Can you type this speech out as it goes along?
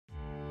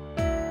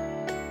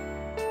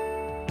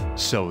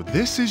So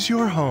this is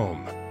your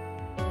home.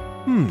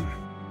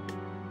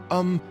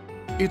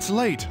 It's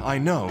late, I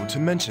know, to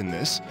mention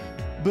this,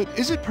 but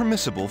is it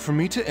permissible for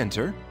me to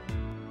enter?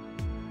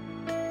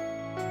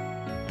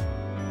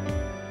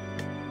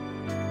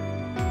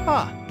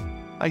 Ah,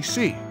 I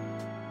see.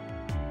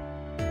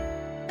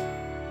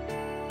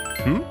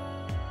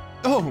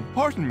 Oh,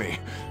 pardon me.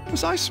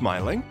 Was I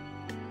smiling?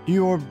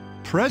 Your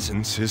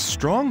presence is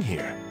strong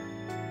here.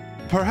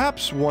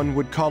 Perhaps one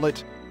would call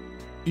it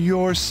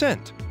your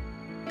scent.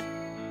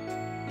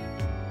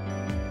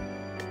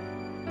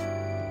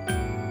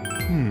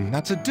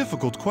 That's a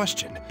difficult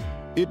question.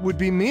 It would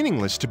be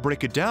meaningless to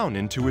break it down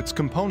into its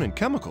component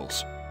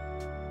chemicals.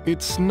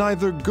 It's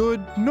neither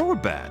good nor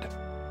bad.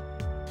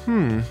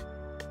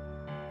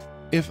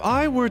 If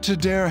I were to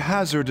dare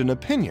hazard an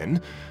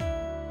opinion,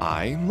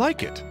 I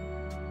like it.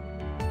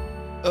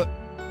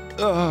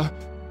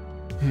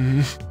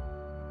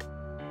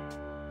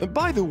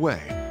 By the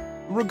way,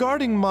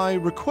 regarding my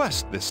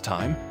request this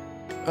time,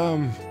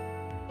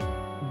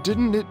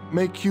 didn't it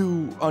make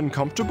you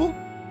uncomfortable?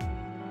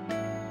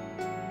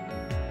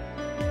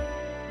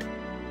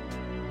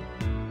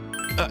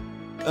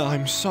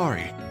 I'm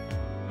sorry,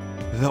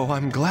 though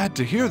I'm glad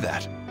to hear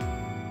that.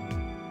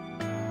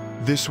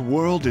 This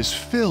world is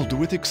filled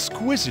with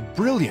exquisite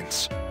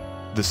brilliance.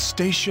 The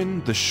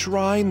station, the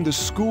shrine, the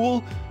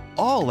school,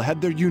 all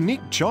had their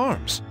unique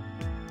charms.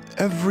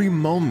 Every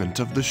moment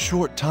of the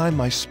short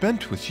time I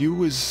spent with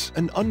you is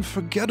an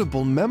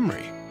unforgettable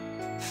memory.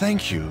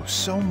 Thank you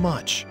so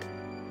much.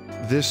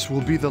 This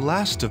will be the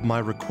last of my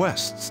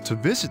requests to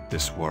visit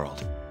this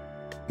world,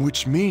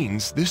 which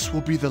means this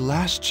will be the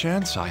last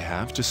chance I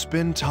have to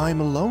spend time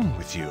alone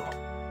with you.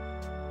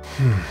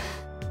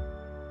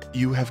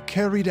 You have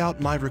carried out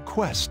my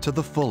request to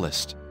the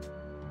fullest.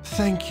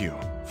 Thank you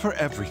for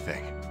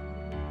everything.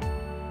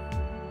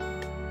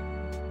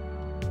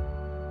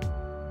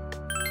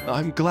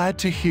 I'm glad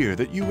to hear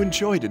that you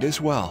enjoyed it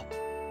as well.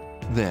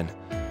 Then,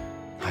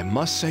 I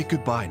must say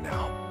goodbye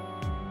now.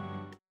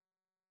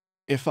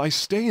 If I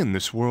stay in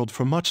this world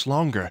for much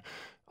longer,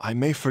 I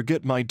may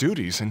forget my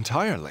duties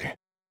entirely,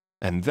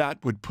 and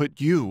that would put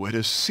you at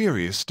a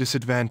serious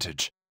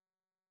disadvantage.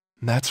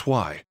 That's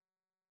why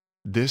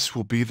this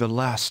will be the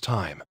last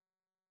time.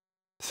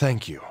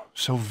 Thank you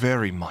so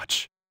very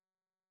much.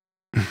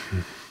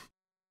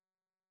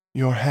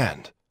 Your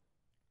hand,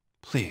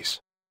 please.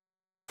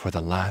 For the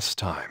last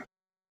time.